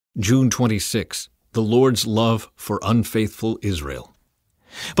June 26, the Lord's love for unfaithful Israel.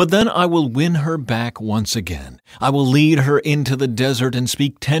 But then I will win her back once again. I will lead her into the desert and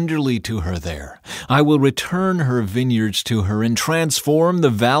speak tenderly to her there. I will return her vineyards to her and transform the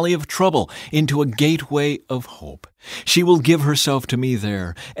valley of trouble into a gateway of hope. She will give herself to me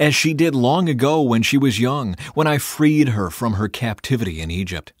there, as she did long ago when she was young, when I freed her from her captivity in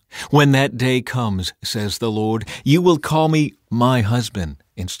Egypt. When that day comes, says the Lord, you will call me my husband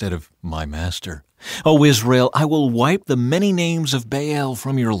instead of my master. O Israel, I will wipe the many names of Baal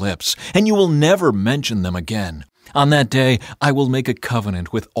from your lips, and you will never mention them again. On that day I will make a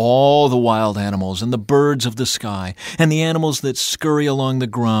covenant with all the wild animals and the birds of the sky, and the animals that scurry along the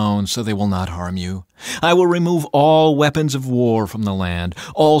ground, so they will not harm you. I will remove all weapons of war from the land,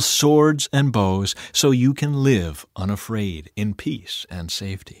 all swords and bows, so you can live unafraid in peace and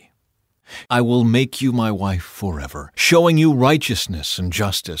safety. I will make you my wife forever, showing you righteousness and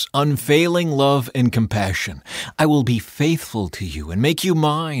justice, unfailing love and compassion. I will be faithful to you and make you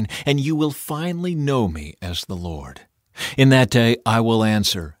mine, and you will finally know me as the Lord. In that day I will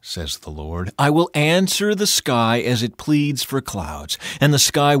answer, says the Lord. I will answer the sky as it pleads for clouds, and the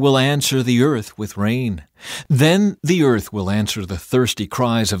sky will answer the earth with rain. Then the earth will answer the thirsty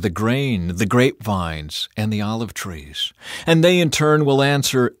cries of the grain, the grapevines, and the olive trees. And they in turn will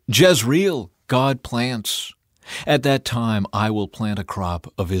answer, Jezreel, God plants. At that time I will plant a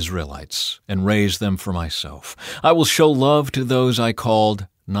crop of Israelites and raise them for myself. I will show love to those I called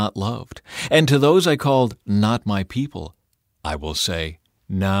not loved, and to those I called not my people. I will say,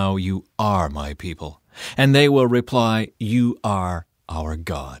 now you are my people. And they will reply, you are our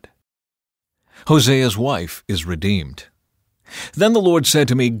God. Hosea's wife is redeemed. Then the Lord said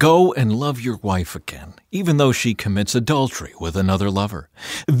to me, go and love your wife again, even though she commits adultery with another lover.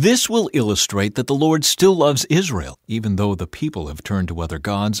 This will illustrate that the Lord still loves Israel, even though the people have turned to other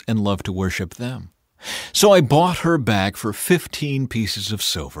gods and love to worship them. So I bought her back for 15 pieces of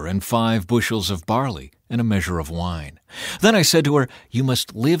silver and 5 bushels of barley and a measure of wine. Then I said to her, you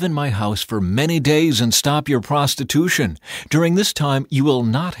must live in my house for many days and stop your prostitution. During this time you will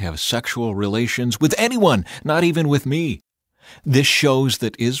not have sexual relations with anyone, not even with me. This shows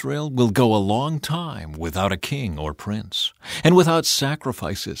that Israel will go a long time without a king or prince, and without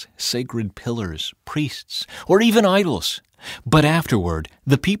sacrifices, sacred pillars, priests, or even idols. But afterward,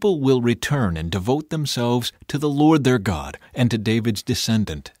 the people will return and devote themselves to the Lord their God and to David's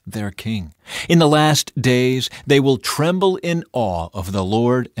descendant, their king. In the last days, they will tremble in awe of the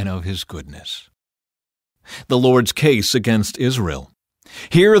Lord and of his goodness. The Lord's case against Israel.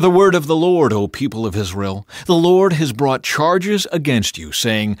 Hear the word of the Lord, O people of Israel. The Lord has brought charges against you,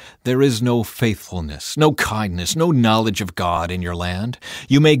 saying, there is no faithfulness, no kindness, no knowledge of God in your land.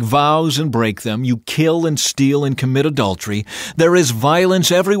 You make vows and break them. You kill and steal and commit adultery. There is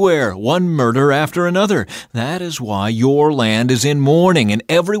violence everywhere, one murder after another. That is why your land is in mourning and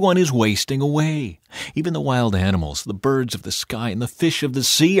everyone is wasting away. Even the wild animals, the birds of the sky, and the fish of the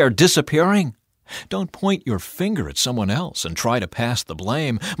sea are disappearing. Don't point your finger at someone else and try to pass the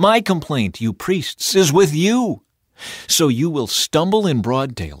blame. My complaint, you priests, is with you. So you will stumble in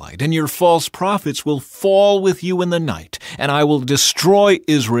broad daylight, and your false prophets will fall with you in the night, and I will destroy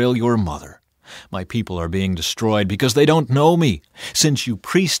Israel, your mother. My people are being destroyed because they don't know me. Since you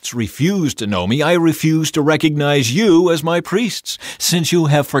priests refuse to know me, I refuse to recognize you as my priests. Since you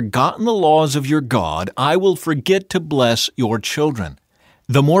have forgotten the laws of your God, I will forget to bless your children.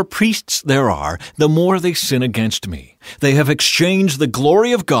 The more priests there are, the more they sin against me. They have exchanged the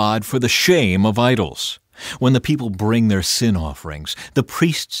glory of God for the shame of idols. When the people bring their sin offerings, the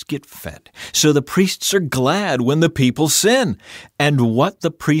priests get fed. So the priests are glad when the people sin. And what the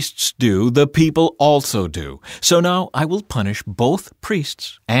priests do, the people also do. So now I will punish both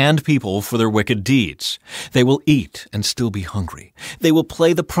priests and people for their wicked deeds. They will eat and still be hungry. They will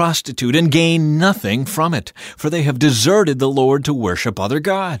play the prostitute and gain nothing from it, for they have deserted the Lord to worship other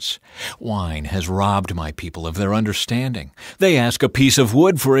gods. Wine has robbed my people of their understanding. They ask a piece of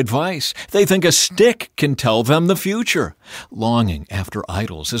wood for advice. They think a stick can tell them the future. Longing after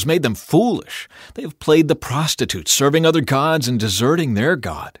idols has made them foolish. They have played the prostitute, serving other gods and deserting their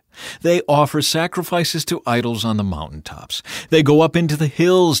God. They offer sacrifices to idols on the mountaintops. They go up into the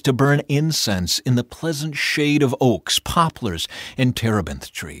hills to burn incense in the pleasant shade of oaks, poplars, and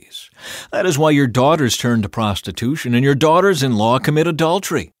terebinth trees. That is why your daughters turn to prostitution and your daughters-in-law commit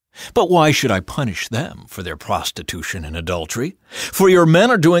adultery. But why should I punish them for their prostitution and adultery? For your men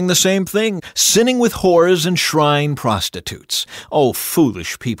are doing the same thing, sinning with whores and shrine prostitutes. Oh,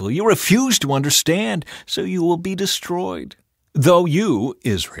 foolish people, you refuse to understand, so you will be destroyed. Though you,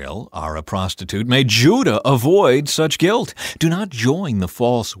 Israel, are a prostitute, may Judah avoid such guilt. Do not join the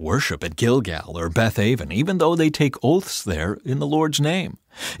false worship at Gilgal or Bethaven, even though they take oaths there in the Lord's name.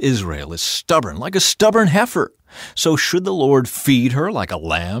 Israel is stubborn, like a stubborn heifer. So should the Lord feed her like a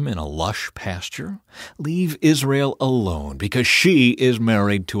lamb in a lush pasture? Leave Israel alone, because she is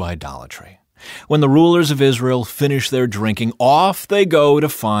married to idolatry. When the rulers of Israel finish their drinking, off they go to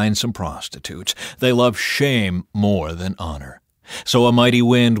find some prostitutes. They love shame more than honor. So a mighty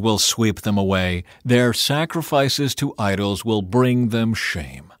wind will sweep them away. Their sacrifices to idols will bring them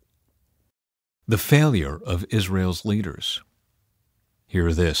shame. The failure of Israel's leaders.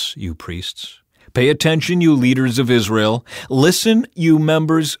 Hear this, you priests. Pay attention, you leaders of Israel. Listen, you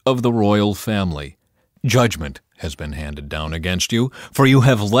members of the royal family. Judgment has been handed down against you, for you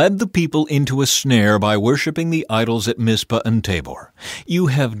have led the people into a snare by worshiping the idols at Mizpah and Tabor. You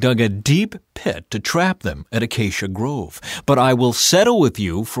have dug a deep pit to trap them at Acacia Grove, but I will settle with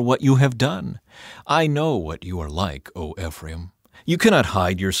you for what you have done. I know what you are like, O Ephraim. You cannot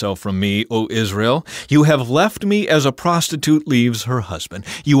hide yourself from me, O Israel. You have left me as a prostitute leaves her husband.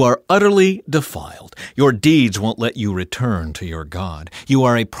 You are utterly defiled. Your deeds won't let you return to your God. You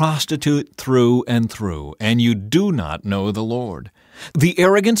are a prostitute through, and you do not know the Lord. The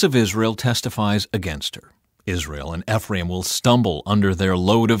arrogance of Israel testifies against her. Israel and Ephraim will stumble under their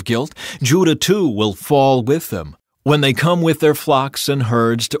load of guilt. Judah, too, will fall with them. When they come with their flocks and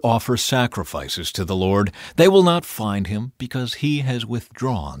herds to offer sacrifices to the Lord, they will not find him because he has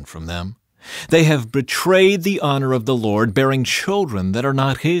withdrawn from them. They have betrayed the honor of the Lord, bearing children that are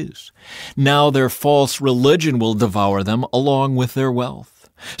not his. Now their false religion will devour them along with their wealth.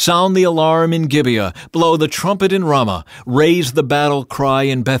 Sound the alarm in Gibeah, blow the trumpet in Ramah, raise the battle cry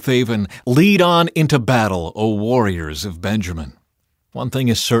in Bethaven, lead on into battle, O warriors of Benjamin. One thing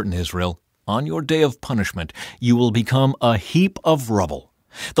is certain, Israel. On your day of punishment, you will become a heap of rubble.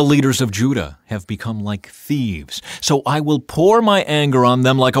 The leaders of Judah have become like thieves, so I will pour my anger on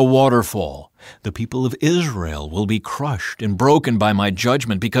them like a waterfall. The people of Israel will be crushed and broken by my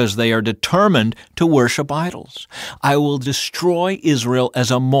judgment because they are determined to worship idols. I will destroy Israel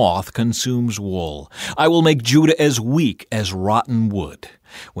as a moth consumes wool. I will make Judah as weak as rotten wood.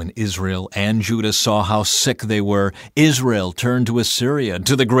 When Israel and Judah saw how sick they were, Israel turned to Assyria,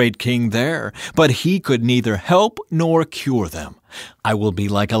 to the great king there, but he could neither help nor cure them. I will be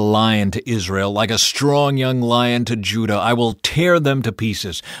like a lion to Israel, like a strong young lion to Judah. I will tear them to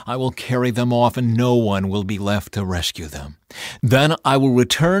pieces. I will carry them off, and no one will be left to rescue them. Then I will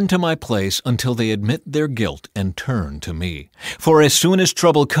return to my place until they admit their guilt and turn to me. For as soon as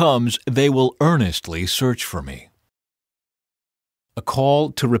trouble comes, they will earnestly search for me. A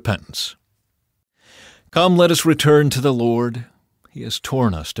call to repentance. Come, let us return to the Lord. He has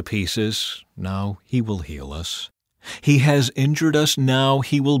torn us to pieces. Now he will heal us. He has injured us. Now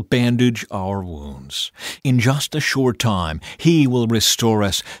he will bandage our wounds. In just a short time, he will restore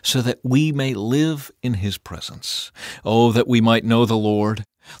us so that we may live in his presence. Oh, that we might know the Lord.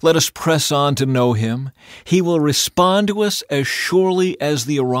 Let us press on to know him. He will respond to us as surely as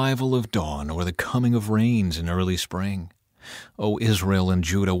the arrival of dawn or the coming of rains in early spring. O Israel and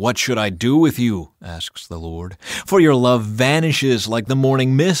Judah, what should I do with you? Asks the Lord. For your love vanishes like the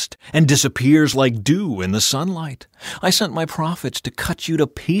morning mist and disappears like dew in the sunlight. I sent my prophets to cut you to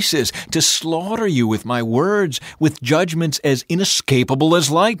pieces, to slaughter you with my words, with judgments as inescapable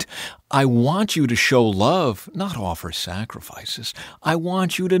as light. I want you to show love, not offer sacrifices. I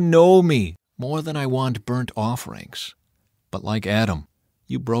want you to know me more than I want burnt offerings. But like Adam,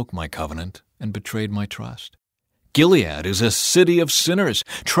 you broke my covenant and betrayed my trust. Gilead is a city of sinners,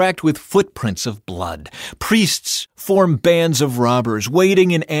 tracked with footprints of blood. Priests form bands of robbers,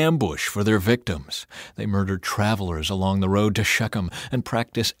 waiting in ambush for their victims. They murder travelers along the road to Shechem and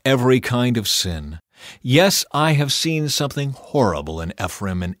practice every kind of sin. Yes, I have seen something horrible in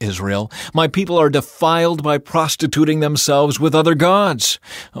Ephraim and Israel. My people are defiled by prostituting themselves with other gods.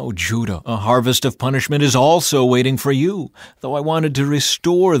 O Judah, a harvest of punishment is also waiting for you, though I wanted to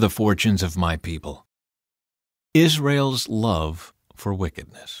restore the fortunes of my people. Israel's love for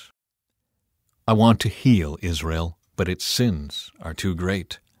wickedness. I want to heal Israel, but its sins are too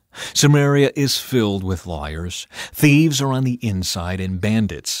great. Samaria is filled with liars. Thieves are on the inside and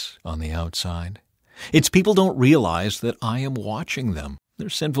bandits on the outside. Its people don't realize that I am watching them. Their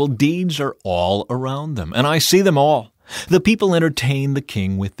sinful deeds are all around them, and I see them all. The people entertain the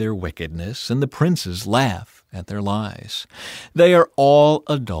king with their wickedness, and the princes laugh at their lies. They are all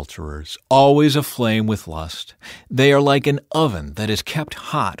adulterers, always aflame with lust. They are like an oven that is kept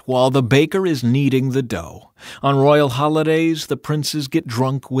hot while the baker is kneading the dough. On royal holidays, the princes get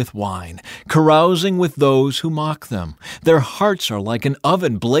drunk with wine, carousing with those who mock them. Their hearts are like an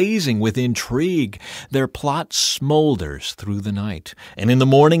oven blazing with intrigue. Their plot smolders through the night, and in the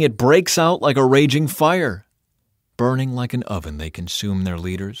morning it breaks out like a raging fire. Burning like an oven, they consume their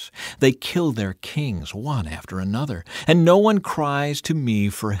leaders. They kill their kings one after another, and no one cries to me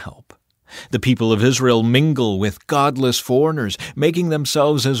for help. The people of Israel mingle with godless foreigners, making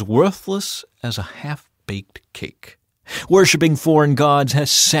themselves as worthless as a half-baked cake. Worshipping foreign gods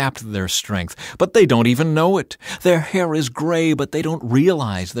has sapped their strength, but they don't even know it. Their hair is gray, but they don't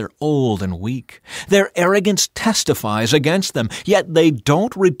realize they're old and weak. Their arrogance testifies against them, yet they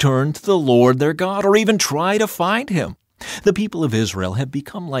don't return to the Lord their God or even try to find Him. The people of Israel have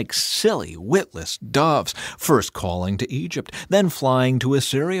become like silly, witless doves, first calling to Egypt, then flying to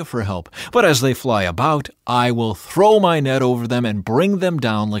Assyria for help. But as they fly about, I will throw my net over them and bring them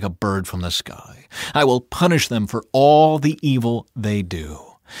down like a bird from the sky. I will punish them for all the evil they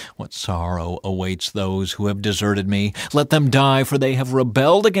do. What sorrow awaits those who have deserted me. Let them die, for they have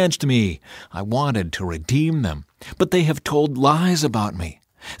rebelled against me. I wanted to redeem them, but they have told lies about me.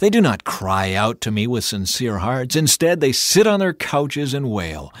 They do not cry out to me with sincere hearts. Instead, they sit on their couches and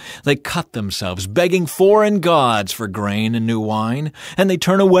wail. They cut themselves, begging foreign gods for grain and new wine, and they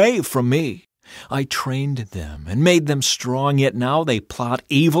turn away from me. I trained them and made them strong, yet now they plot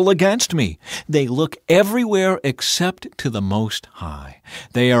evil against me. They look everywhere except to the Most High.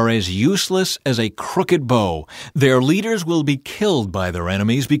 They are as useless as a crooked bow. Their leaders will be killed by their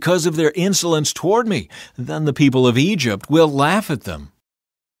enemies because of their insolence toward me. Then the people of Egypt will laugh at them.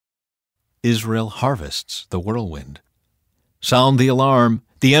 Israel harvests the whirlwind. Sound the alarm.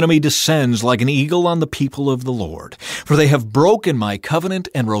 The enemy descends like an eagle on the people of the Lord, for they have broken my covenant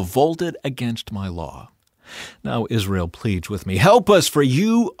and revolted against my law. Now Israel pleads with me, help us, for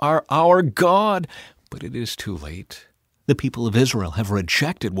you are our God. But it is too late. The people of Israel have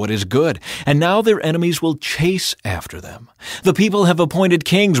rejected what is good, and now their enemies will chase after them. The people have appointed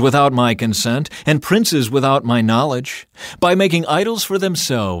kings without my consent, and princes without my knowledge. By making idols for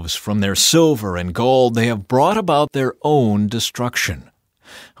themselves from their silver and gold, they have brought about their own destruction.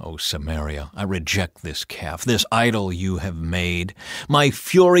 O Samaria, I reject this calf, this idol you have made. My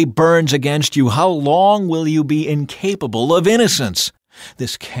fury burns against you. How long will you be incapable of innocence?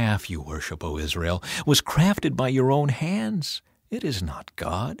 This calf you worship, O Israel, was crafted by your own hands. It is not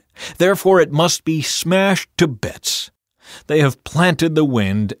God. Therefore it must be smashed to bits. They have planted the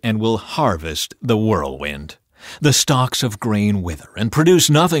wind and will harvest the whirlwind. The stalks of grain wither and produce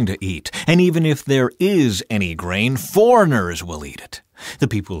nothing to eat, and even if there is any grain, foreigners will eat it. The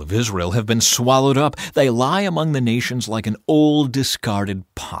people of Israel have been swallowed up. They lie among the nations like an old discarded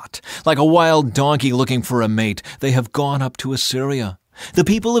pot. Like a wild donkey looking for a mate, they have gone up to Assyria. The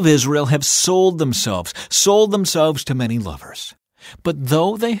people of Israel have sold themselves to many lovers. But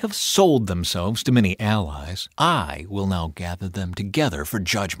though they have sold themselves to many allies, I will now gather them together for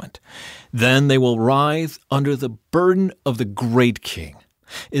judgment. Then they will writhe under the burden of the great king.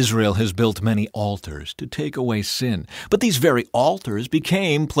 Israel has built many altars to take away sin, but these very altars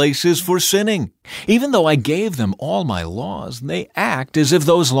became places for sinning. Even though I gave them all my laws, they act as if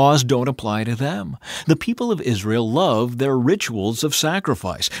those laws don't apply to them. The people of Israel love their rituals of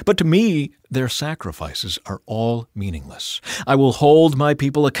sacrifice, but to me, their sacrifices are all meaningless. I will hold my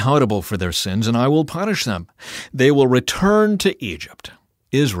people accountable for their sins, and I will punish them. They will return to Egypt.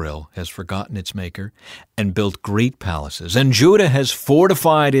 Israel has forgotten its Maker and built great palaces, and Judah has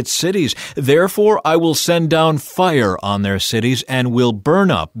fortified its cities. Therefore I will send down fire on their cities and will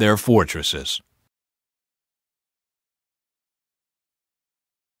burn up their fortresses.